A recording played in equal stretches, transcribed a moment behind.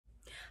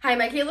Hi,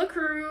 my Kayla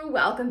Crew,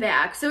 welcome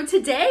back. So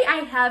today I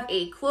have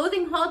a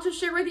clothing haul to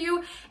share with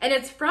you, and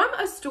it's from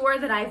a store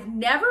that I've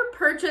never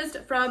purchased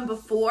from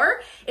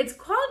before. It's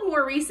called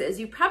Maurice's.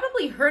 You've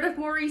probably heard of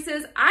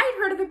Maurice's. I'd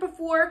heard of it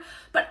before,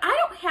 but I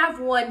don't have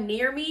one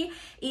near me,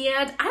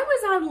 and I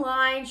was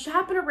online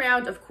shopping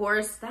around, of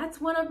course.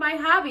 That's one of my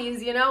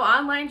hobbies, you know,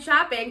 online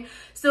shopping.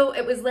 So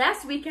it was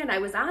last weekend, I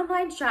was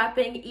online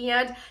shopping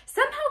and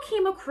somehow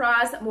came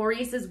across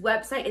Maurice's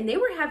website, and they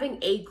were having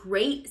a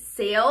great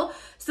sale.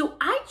 So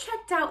I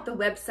checked out the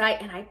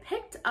website and I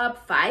picked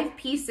up 5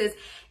 pieces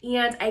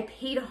and I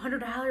paid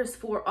 $100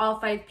 for all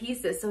 5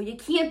 pieces. So you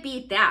can't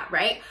beat that,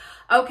 right?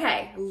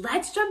 Okay,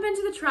 let's jump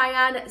into the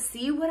try on,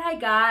 see what I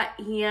got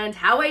and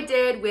how I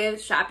did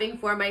with shopping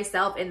for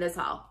myself in this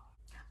haul.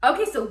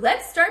 Okay, so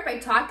let's start by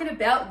talking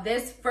about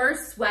this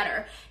first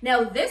sweater.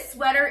 Now, this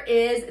sweater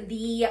is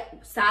the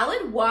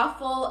solid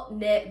waffle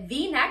knit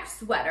V-neck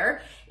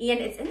sweater, and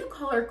it's in the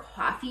color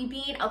Coffee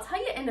Bean. I'll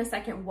tell you in a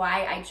second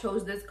why I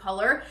chose this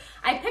color.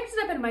 I picked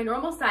it up in my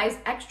normal size,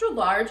 extra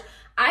large.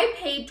 I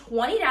paid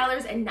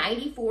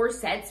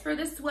 $20.94 for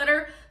this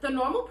sweater. The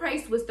normal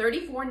price was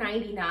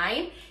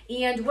 $34.99.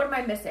 And what am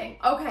I missing?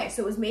 Okay,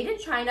 so it was made in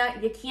China.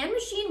 You can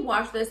machine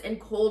wash this in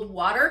cold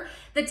water.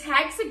 The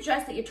tag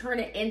suggests that you turn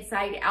it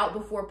inside out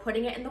before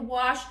putting it in the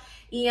wash.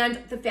 And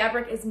the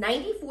fabric is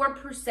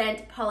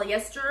 94%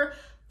 polyester,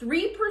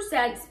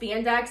 3%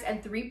 spandex,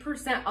 and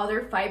 3%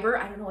 other fiber.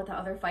 I don't know what the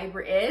other fiber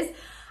is.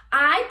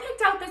 I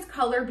picked out this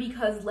color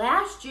because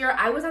last year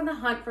I was on the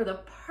hunt for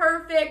the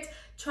perfect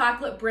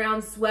chocolate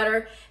brown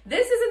sweater.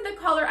 This isn't the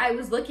color I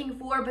was looking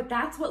for, but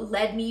that's what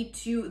led me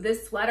to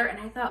this sweater. And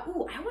I thought,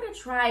 ooh, I want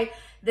to try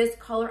this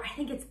color. I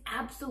think it's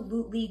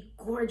absolutely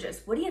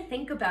gorgeous. What do you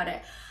think about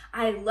it?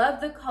 I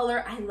love the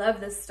color. I love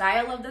the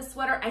style of the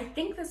sweater. I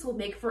think this will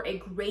make for a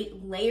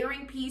great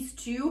layering piece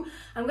too.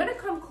 I'm going to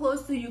come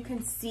close so you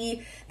can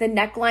see the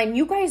neckline.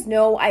 You guys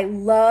know I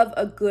love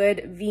a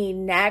good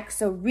V-neck,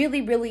 so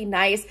really, really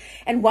nice.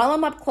 And while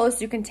I'm up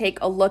close, you can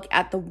take a look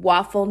at the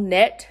waffle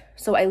knit.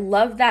 So I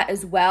love that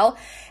as well.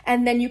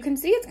 And then you can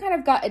see it's kind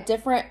of got a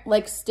different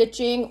like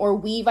stitching or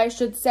weave, I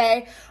should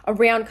say,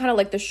 around kind of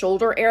like the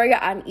shoulder area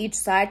on each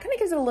side. Kind of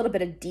gives it a little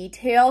bit of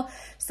detail.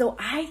 So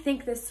I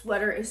think this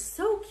sweater is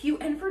so cute.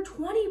 And for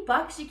 20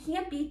 bucks, you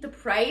can't beat the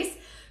price.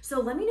 So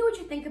let me know what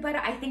you think about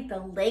it. I think the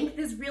length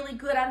is really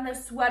good on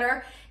this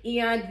sweater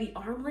and the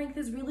arm length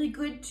is really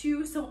good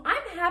too. So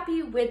I'm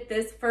happy with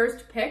this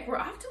first pick. We're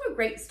off to a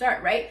great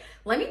start, right?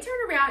 Let me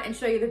turn around and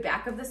show you the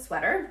back of the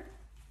sweater.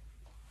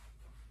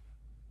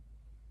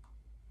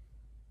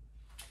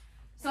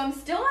 So I'm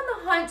still on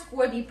the hunt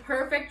for the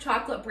perfect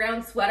chocolate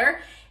brown sweater.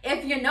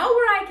 If you know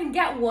where I can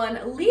get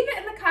one, leave it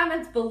in the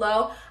comments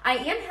below. I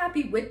am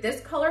happy with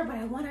this color, but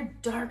I want a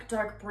dark,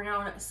 dark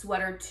brown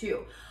sweater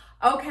too.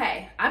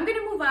 Okay, I'm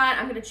gonna move on.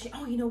 I'm gonna,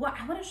 oh, you know what?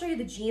 I wanna show you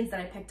the jeans that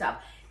I picked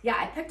up. Yeah,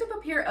 I picked up a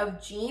pair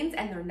of jeans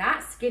and they're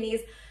not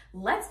skinnies.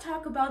 Let's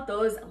talk about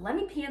those. Let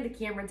me pan the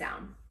camera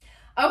down.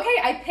 Okay,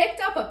 I picked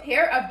up a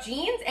pair of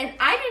jeans and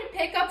I didn't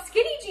pick up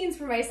skinny jeans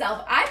for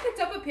myself. I picked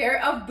up a pair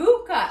of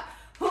boot cut.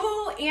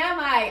 Who am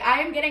I? I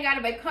am getting out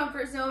of my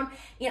comfort zone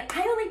and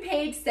I only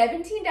paid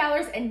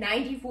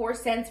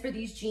 $17.94 for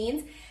these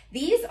jeans.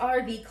 These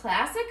are the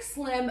classic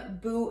slim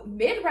boot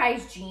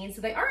mid-rise jeans.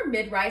 So they are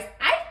mid-rise.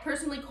 I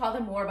personally call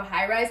them more of a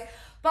high-rise,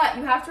 but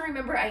you have to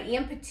remember I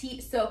am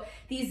petite, so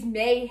these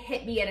may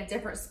hit me at a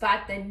different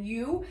spot than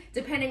you,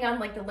 depending on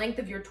like the length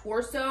of your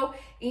torso.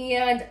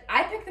 And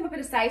I picked them up at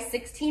a size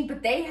 16,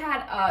 but they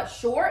had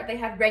short, they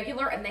had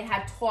regular, and they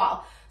had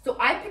tall. So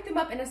I picked them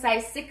up in a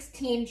size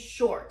 16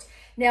 short.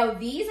 Now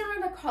these are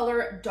in the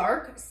color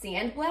Dark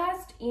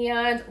Sandblast,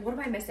 and what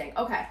am I missing?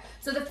 Okay,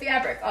 so the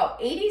fabric,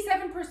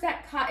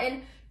 87%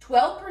 cotton,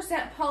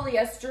 12%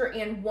 polyester,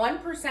 and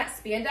 1%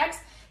 spandex.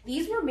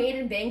 These were made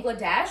in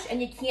Bangladesh,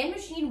 and you can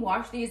machine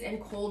wash these in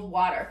cold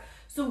water.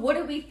 So what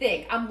do we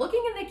think? I'm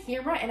looking in the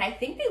camera and I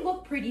think they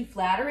look pretty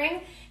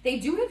flattering. They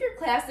do have your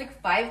classic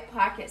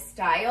 5-pocket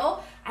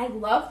style. I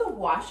love the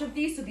wash of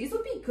these. So these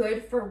will be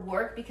good for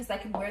work because I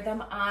can wear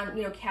them on,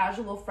 you know,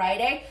 casual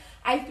Friday.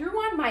 I threw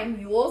on my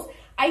mules.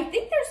 I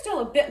think they're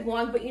still a bit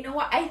long, but you know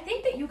what? I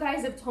think that you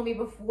guys have told me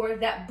before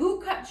that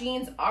boot cut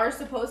jeans are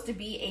supposed to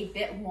be a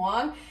bit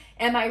long.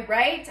 Am I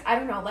right? I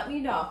don't know. Let me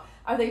know.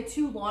 Are they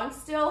too long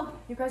still?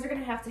 You guys are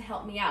going to have to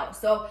help me out.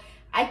 So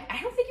I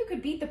don't think you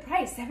could beat the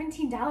price,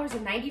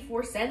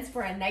 $17.94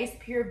 for a nice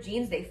pair of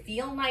jeans. They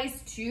feel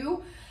nice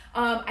too.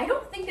 I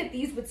don't think that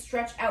these would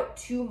stretch out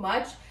too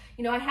much.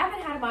 You know, I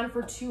haven't had them on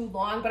for too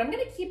long, but I'm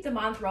gonna keep them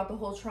on throughout the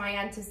whole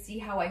try-on to see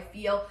how I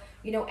feel,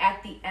 you know,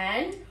 at the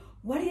end.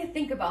 What do you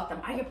think about them?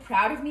 Are you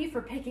proud of me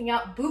for picking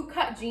out boot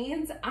cut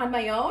jeans on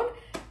my own?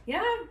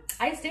 Yeah,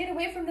 I stayed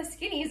away from the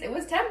skinnies. It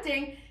was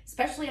tempting,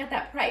 especially at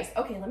that price.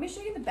 Okay, let me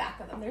show you the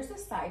back of them. There's the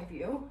side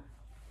view.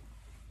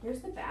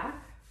 Here's the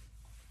back.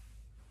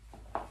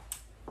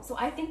 So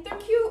I think they're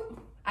cute.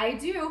 I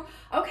do.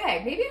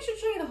 Okay, maybe I should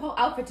show you the whole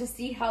outfit to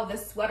see how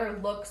this sweater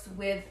looks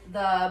with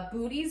the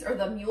booties, or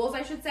the mules,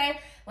 I should say.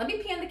 Let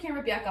me pan the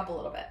camera back up a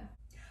little bit.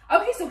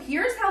 Okay, so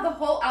here's how the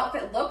whole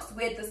outfit looks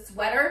with the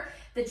sweater,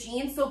 the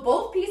jeans. So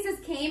both pieces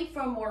came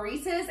from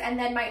Maurice's, and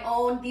then my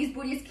own, these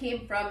booties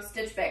came from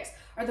Stitch Fix,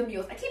 or the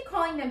mules. I keep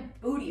calling them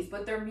booties,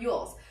 but they're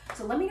mules.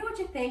 So let me know what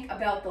you think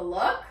about the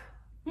look.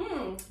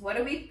 What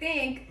do we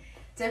think?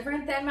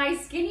 Different than my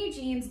skinny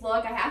jeans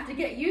look. I have to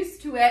get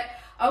used to it.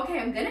 Okay,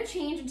 I'm gonna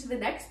change into the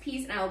next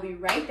piece and I'll be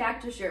right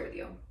back to share with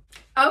you.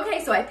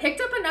 Okay, so I picked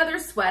up another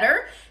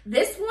sweater.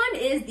 This one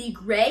is the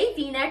gray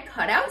v-neck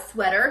cutout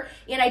sweater,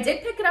 and I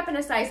did pick it up in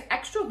a size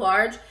extra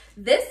large.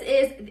 This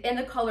is in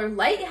the color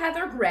light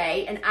heather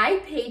gray, and I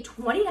paid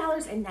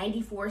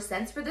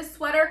 $20.94 for this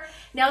sweater.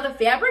 Now the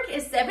fabric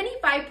is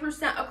 75%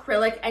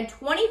 acrylic and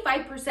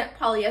 25%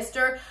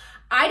 polyester.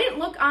 I didn't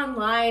look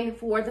online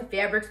for the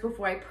fabrics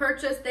before I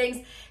purchased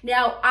things.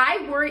 Now,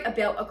 I worry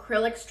about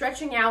acrylic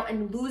stretching out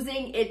and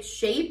losing its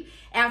shape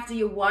after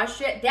you wash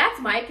it. That's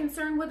my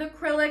concern with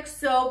acrylic,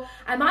 so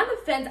I'm on the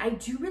fence. I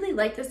do really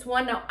like this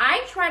one. Now,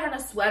 I tried on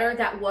a sweater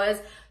that was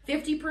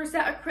 50%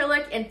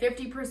 acrylic and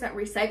 50%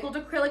 recycled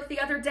acrylic the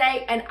other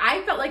day, and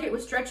I felt like it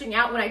was stretching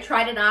out when I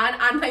tried it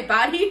on my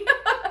body.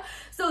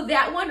 So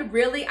that one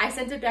really, I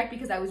sent it back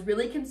because I was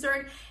really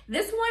concerned.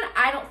 This one,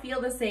 I don't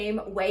feel the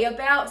same way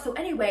about. So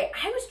anyway,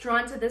 I was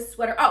drawn to this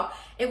sweater. Oh,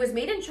 it was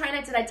made in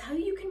China. Did I tell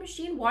you can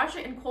machine wash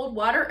it in cold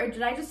water, or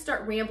did I just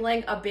start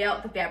rambling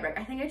about the fabric?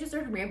 I think I just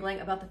started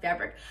rambling about the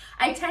fabric.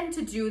 I tend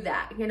to do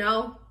that, you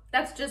know?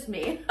 That's just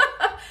me.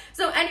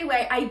 So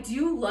anyway, I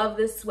do love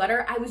this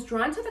sweater. I was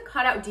drawn to the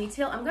cutout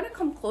detail. I'm gonna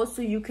come close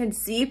so you can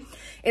see.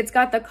 It's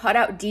got the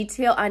cutout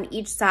detail on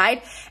each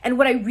side. And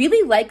what I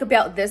really like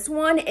about this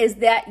one is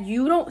that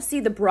you don't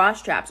see the bra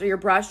straps or your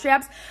bra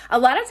straps. A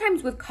lot of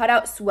times with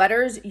cutout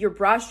sweaters, your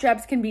bra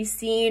straps can be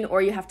seen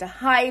or you have to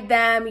hide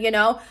them, you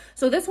know?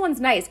 So this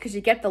one's nice because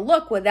you get the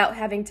look without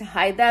having to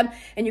hide them,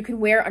 and you can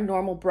wear a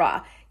normal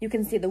bra. You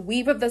can see the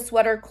weave of the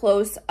sweater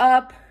close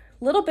up.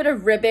 Little bit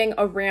of ribbing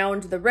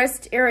around the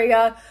wrist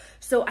area.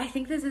 So I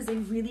think this is a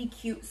really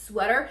cute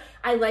sweater.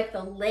 I like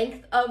the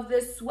length of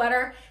this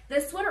sweater.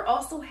 This sweater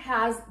also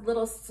has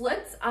little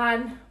slits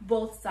on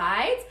both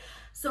sides.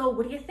 So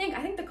what do you think?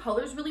 I think the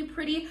color is really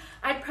pretty.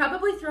 I'd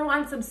probably throw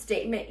on some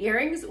statement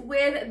earrings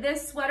with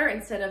this sweater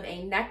instead of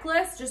a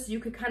necklace, just so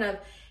you could kind of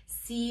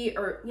see,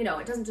 or you know,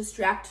 it doesn't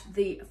distract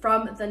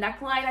from the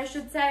neckline, I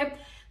should say.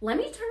 Let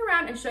me turn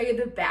around and show you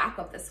the back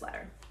of the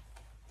sweater.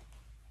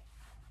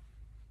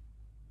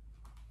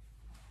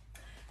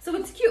 So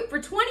it's cute.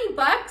 For 20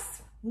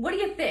 bucks, what do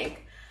you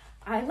think?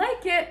 I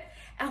like it.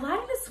 A lot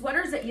of the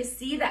sweaters that you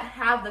see that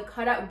have the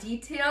cutout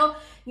detail,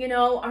 you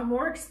know, are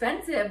more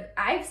expensive.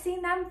 I've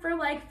seen them for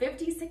like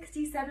 50,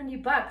 60, 70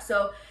 bucks.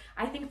 So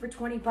I think for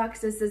 20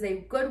 bucks, this is a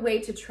good way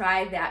to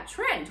try that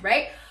trend,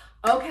 right?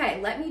 Okay,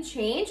 let me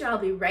change. I'll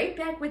be right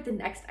back with the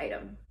next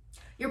item.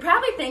 You're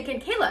probably thinking,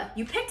 Kayla,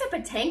 you picked up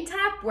a tank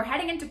top. We're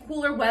heading into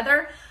cooler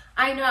weather.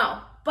 I know,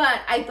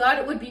 but I thought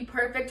it would be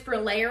perfect for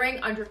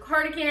layering under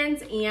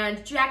cardigans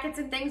and jackets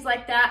and things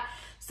like that.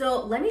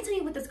 So let me tell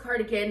you what this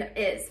cardigan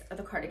is.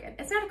 The cardigan,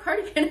 it's not a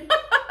cardigan.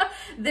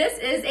 This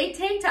is a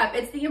tank top.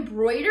 It's the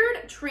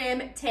embroidered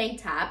trim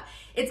tank top.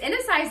 It's in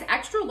a size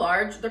extra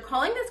large. They're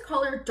calling this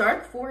color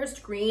dark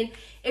forest green.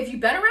 If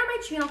you've been around my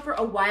channel for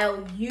a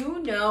while, you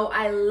know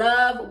I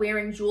love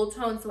wearing jewel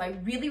tones, so I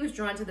really was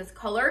drawn to this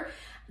color.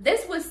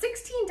 This was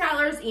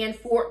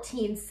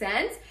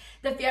 $16.14.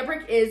 The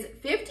fabric is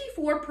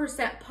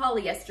 54%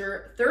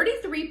 polyester,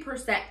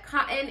 33%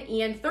 cotton,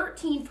 and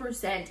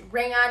 13%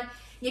 rayon.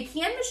 You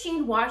can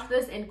machine wash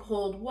this in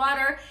cold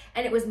water,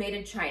 and it was made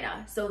in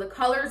China. So the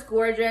color is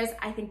gorgeous.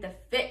 I think the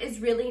fit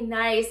is really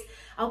nice.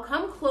 I'll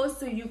come close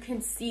so you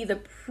can see the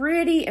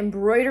pretty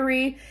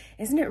embroidery.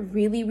 Isn't it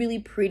really, really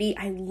pretty?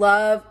 I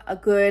love a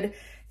good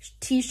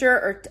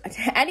t-shirt or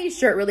any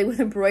shirt really with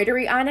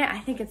embroidery on it. I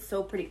think it's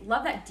so pretty.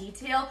 Love that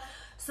detail.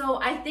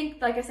 So I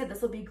think, like I said,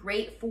 this will be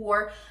great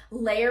for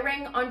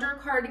layering under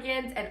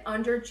cardigans and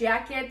under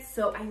jackets.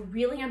 So I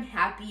really am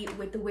happy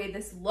with the way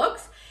this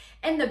looks.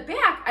 And the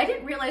back, I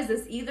didn't realize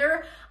this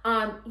either.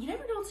 You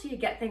never know until you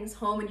get things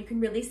home and you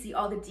can really see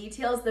all the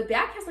details. The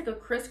back has like a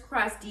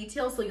crisscross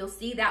detail, so you'll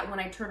see that when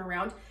I turn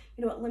around.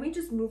 You know what, let me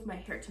just move my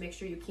hair to make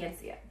sure you can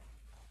see it.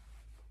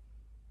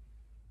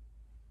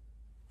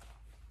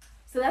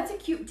 So that's a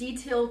cute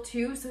detail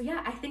too. So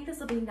yeah, I think this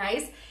will be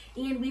nice.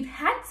 And we've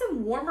had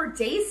some warmer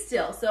days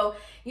still. So,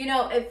 you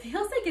know, it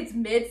feels like it's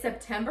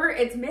mid-September,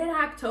 it's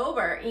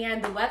mid-October,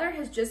 and the weather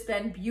has just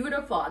been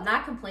beautiful. I'm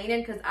not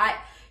complaining because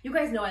you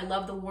guys know I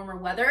love the warmer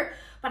weather,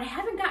 but I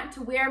haven't gotten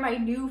to wear my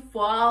new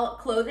fall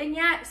clothing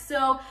yet.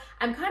 So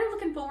I'm kind of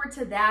looking forward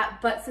to that.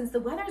 But since the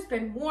weather's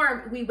been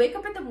warm, we wake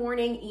up in the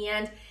morning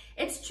and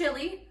it's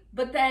chilly.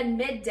 But then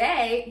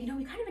midday, you know,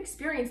 we kind of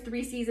experience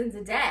 3 seasons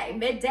a day.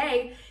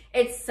 Midday,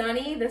 it's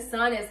sunny, the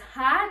sun is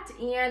hot,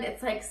 and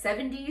it's like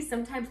 70,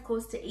 sometimes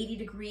close to 80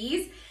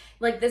 degrees.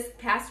 Like this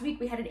past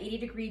week, we had an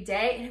 80-degree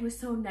day, and it was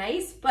so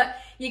nice. But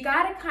you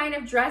gotta kind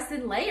of dress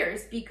in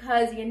layers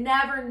because you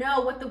never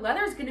know what the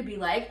weather's gonna be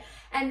like.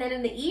 And then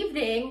in the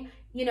evening,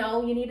 you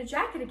know, you need a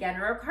jacket again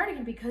or a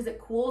cardigan because it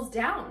cools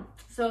down.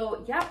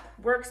 So yep,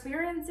 we're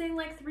experiencing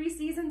like 3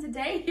 seasons a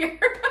day here.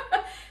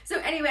 So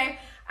anyway,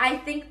 I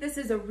think this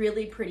is a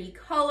really pretty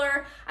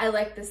color. I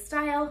like the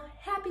style,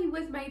 happy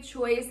with my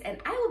choice, and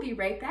I will be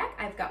right back.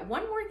 I've got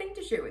one more thing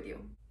to share with you.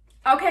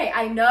 Okay,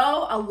 I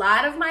know a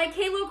lot of my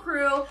Kayla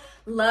crew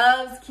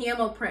loves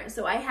camel print,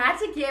 so I had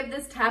to give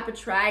this top a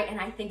try, and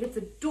I think it's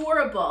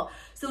adorable.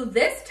 So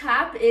this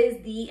top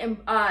is the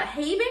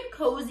Haven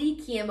Cozy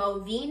Camo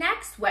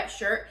V-neck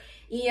sweatshirt,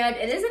 and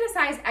it is in a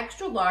size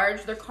extra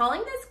large. They're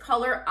calling this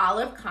color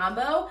Olive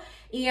Combo,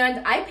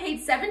 and I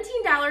paid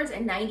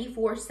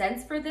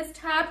 $17.94 for this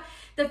top.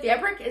 The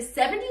fabric is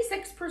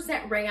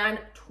 76% rayon,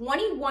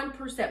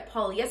 21%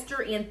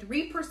 polyester, and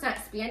 3%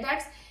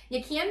 spandex.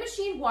 You can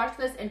machine wash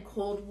this in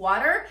cold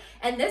water,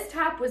 and this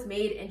top was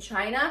made in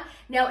China.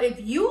 Now,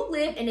 if you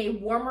live in a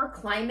warmer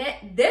climate,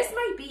 this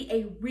might be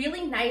a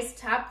really nice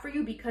top for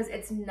you because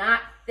it's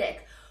not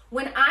thick.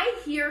 When I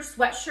hear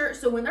sweatshirt,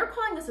 so when they're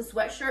calling this a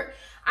sweatshirt,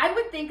 I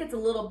would think it's a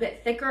little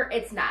bit thicker.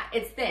 It's not.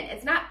 It's thin.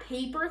 It's not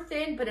paper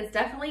thin, but it's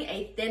definitely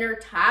a thinner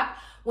top.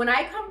 When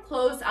I come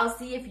close, I'll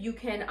see if you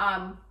can,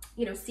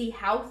 you know, see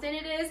how thin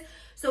it is.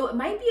 So it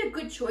might be a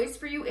good choice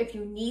for you if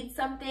you need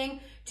something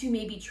to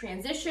maybe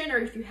transition, or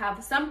if you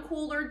have some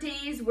cooler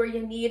days where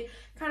you need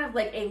kind of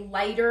like a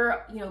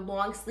lighter, you know,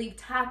 long sleeve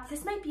top.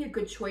 This might be a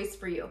good choice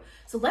for you.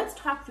 So let's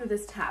talk through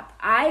this top.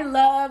 I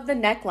love the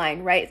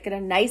neckline, right? It's got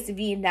a nice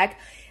V neck.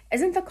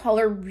 Isn't the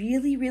color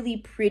really, really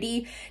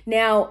pretty?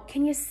 Now,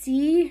 can you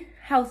see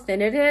how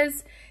thin it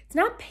is? It's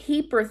not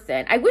paper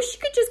thin. I wish you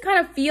could just kind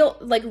of feel,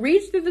 like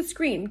reach through the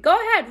screen. Go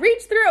ahead,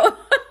 reach through.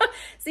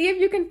 See if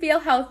you can feel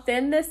how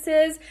thin this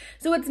is.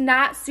 So it's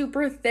not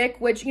super thick,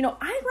 which, you know,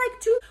 I like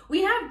to.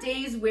 We have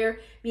days where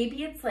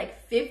maybe it's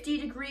like 50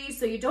 degrees,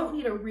 so you don't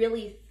need a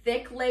really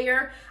thick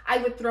layer. I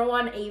would throw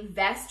on a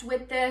vest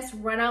with this,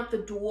 run out the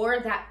door,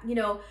 that, you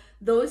know,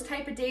 those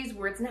type of days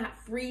where it's not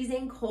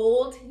freezing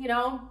cold, you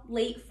know,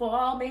 late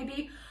fall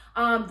maybe.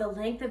 The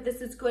length of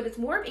this is good. It's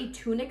more of a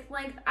tunic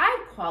length,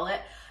 I'd call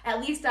it, at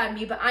least on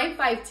me, but I'm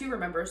 5'2",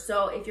 remember,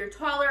 so if you're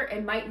taller,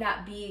 it might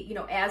not be, you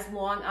know, as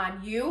long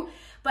on you.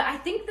 But I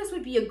think this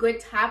would be a good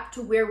top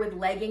to wear with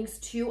leggings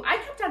too. I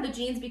kept on the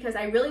jeans because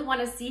I really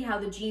want to see how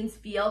the jeans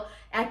feel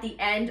at the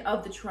end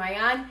of the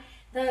try-on.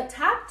 The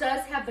top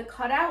does have the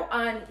cutout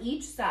on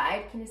each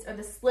side, or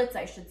the slits,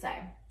 I should say,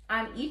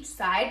 on each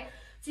side.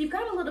 So you've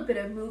got a little bit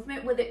of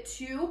movement with it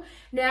too.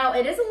 Now,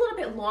 it is a little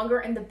bit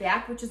longer in the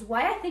back, which is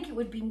why I think it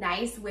would be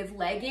nice with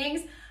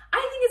leggings.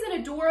 I think it's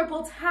an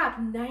adorable top,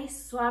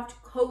 nice, soft,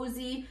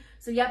 cozy.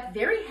 So yep,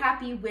 very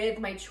happy with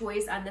my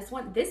choice on this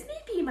one. This may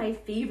be my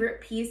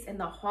favorite piece in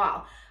the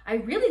haul. I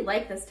really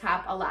like this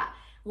top a lot.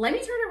 Let me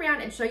turn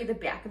around and show you the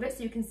back of it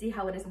so you can see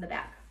how it is in the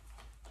back.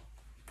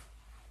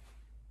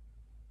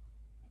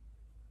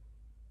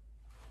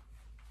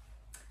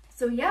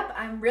 So yep,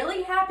 I'm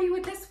really happy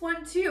with this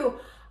one too.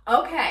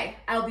 Okay,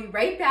 I'll be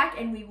right back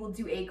and we will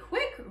do a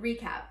quick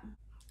recap.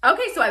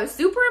 Okay, so I was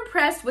super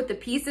impressed with the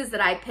pieces that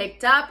I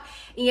picked up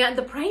and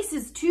the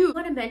prices too.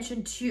 I want to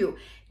mention too,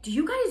 do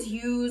you guys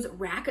use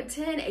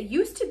Rakuten? It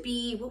used to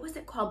be, what was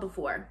it called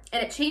before?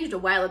 And it changed a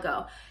while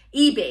ago.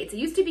 Ebates. It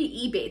used to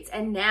be Ebates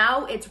and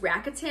now it's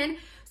Rakuten.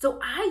 So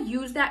I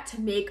use that to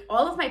make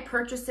all of my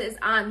purchases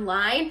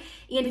online.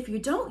 And if you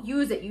don't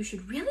use it, you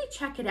should really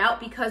check it out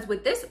because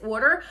with this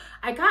order,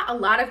 I got a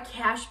lot of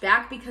cash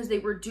back because they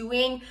were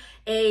doing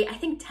a, I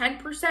think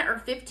 10% or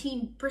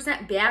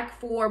 15% back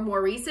for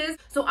Maurice's.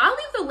 So I'll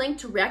leave the link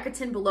to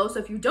Rakuten below. So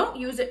if you don't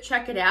use it,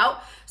 check it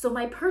out. So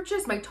my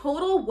purchase, my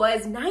total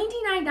was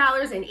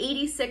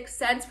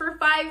 $99.86 for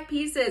 5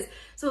 pieces.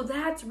 So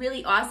that's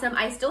really awesome.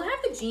 I still have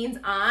the jeans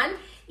on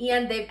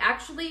and they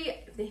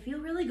feel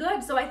really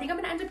good. So I think I'm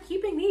gonna end up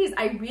keeping these.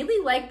 I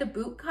really like the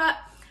boot cut.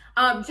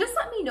 Just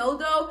let me know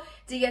though,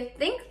 do you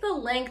think the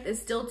length is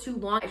still too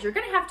long? You're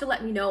gonna have to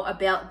let me know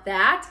about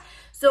that.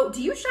 So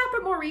do you shop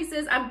at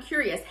Maurice's? I'm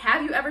curious,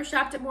 have you ever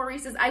shopped at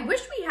Maurice's? I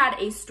wish we had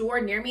a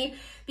store near me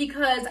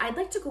because I'd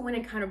like to go in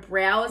and kind of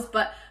browse,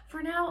 but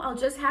for now, I'll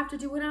just have to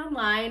do it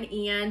online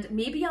and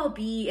maybe I'll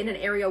be in an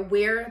area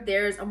where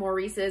there's a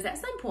Maurice's at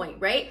some point,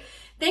 right?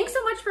 Thanks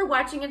so much for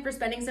watching and for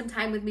spending some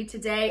time with me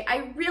today.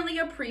 I really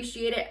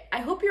appreciate it.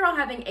 I hope you're all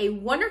having a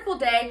wonderful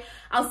day.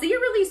 I'll see you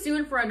really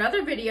soon for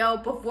another video.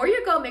 Before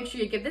you go, make sure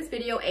you give this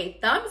video a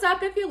thumbs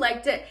up if you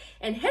liked it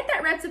and hit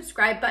that red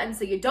subscribe button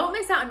so you don't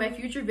miss out on my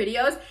future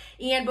videos.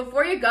 And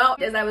before you go,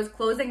 as I was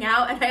closing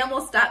out and I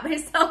almost stopped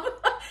myself,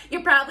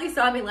 you probably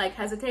saw me like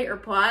hesitate or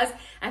pause.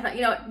 I thought,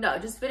 you know, no,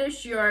 just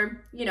finish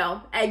your, you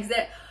know,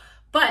 exit.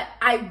 But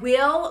I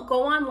will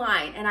go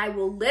online and I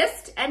will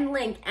list and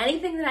link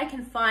anything that I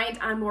can find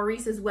on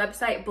Maurice's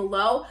website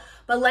below.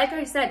 But like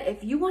I said,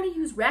 if you want to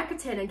use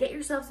Rakuten and get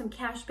yourself some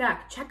cash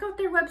back, check out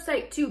their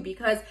website too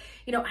because,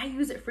 you know, I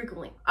use it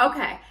frequently.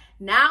 Okay,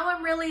 now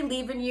I'm really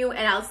leaving you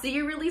and I'll see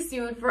you really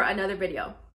soon for another video.